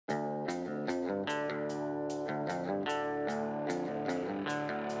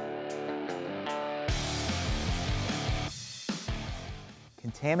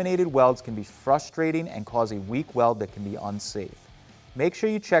contaminated welds can be frustrating and cause a weak weld that can be unsafe. Make sure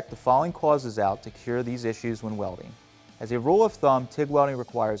you check the following causes out to cure these issues when welding. As a rule of thumb, TIG welding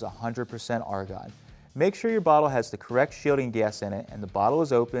requires 100% argon. Make sure your bottle has the correct shielding gas in it and the bottle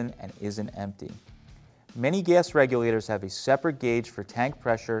is open and isn't empty. Many gas regulators have a separate gauge for tank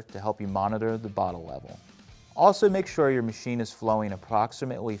pressure to help you monitor the bottle level. Also, make sure your machine is flowing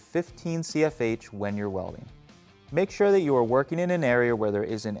approximately 15 CFH when you're welding. Make sure that you are working in an area where there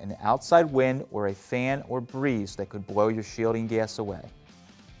isn't an outside wind or a fan or breeze that could blow your shielding gas away.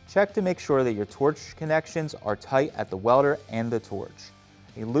 Check to make sure that your torch connections are tight at the welder and the torch.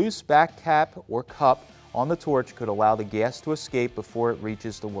 A loose back cap or cup on the torch could allow the gas to escape before it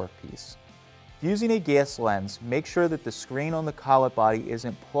reaches the workpiece. If using a gas lens, make sure that the screen on the collet body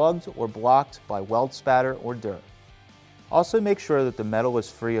isn't plugged or blocked by weld spatter or dirt. Also, make sure that the metal is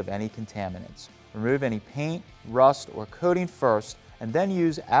free of any contaminants. Remove any paint, rust, or coating first, and then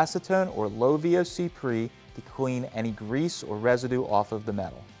use acetone or low VOC pre to clean any grease or residue off of the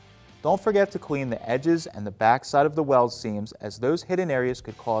metal. Don't forget to clean the edges and the back side of the weld seams, as those hidden areas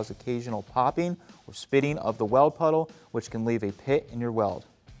could cause occasional popping or spitting of the weld puddle, which can leave a pit in your weld.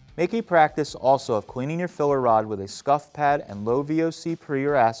 Make a practice also of cleaning your filler rod with a scuff pad and low VOC pre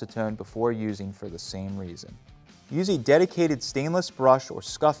or acetone before using for the same reason. Use a dedicated stainless brush or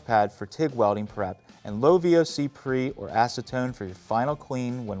scuff pad for TIG welding prep and low VOC pre or acetone for your final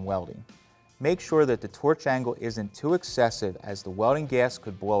clean when welding. Make sure that the torch angle isn't too excessive, as the welding gas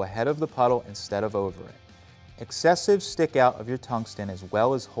could blow ahead of the puddle instead of over it. Excessive stick out of your tungsten, as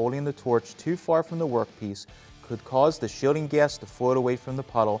well as holding the torch too far from the workpiece, could cause the shielding gas to float away from the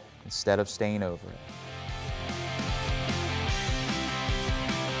puddle instead of staying over it.